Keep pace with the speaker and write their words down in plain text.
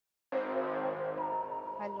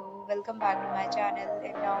Hello, welcome back to my channel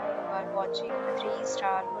and now you are watching a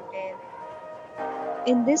 3-star hotel.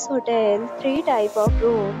 In this hotel, three type of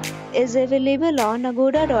room is available on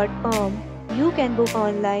agoda.com. You can book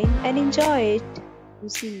online and enjoy it. To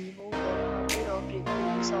see more than 100 of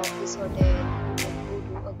reviews of this hotel, you can go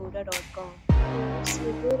to agoda.com. Its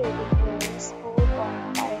review rating is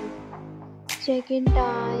 4.5. Check-in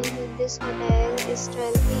time in this hotel is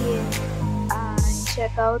 12 p.m. and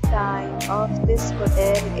check-out time of this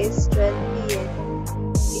hotel is 12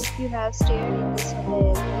 p.m. If you have stayed in this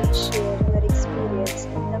hotel, please share your experience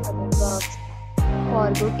in the comment box. For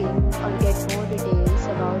booking or get more details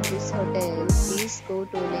about this hotel, please go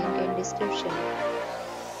to link in description.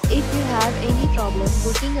 If you have any problem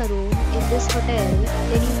booking a room in this hotel,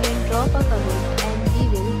 then you can drop a comment and we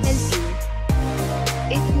will help you.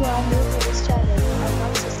 If you are new to this channel or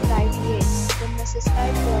not subscribed yet, then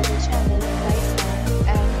subscribe to our channel right now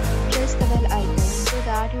and press the bell icon so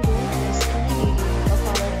that you don't miss any video of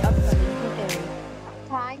our upcoming hotel.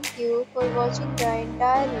 Thank you for watching the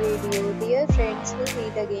entire video. Dear friends, we'll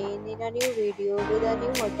meet again in a new video with a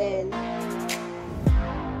new hotel.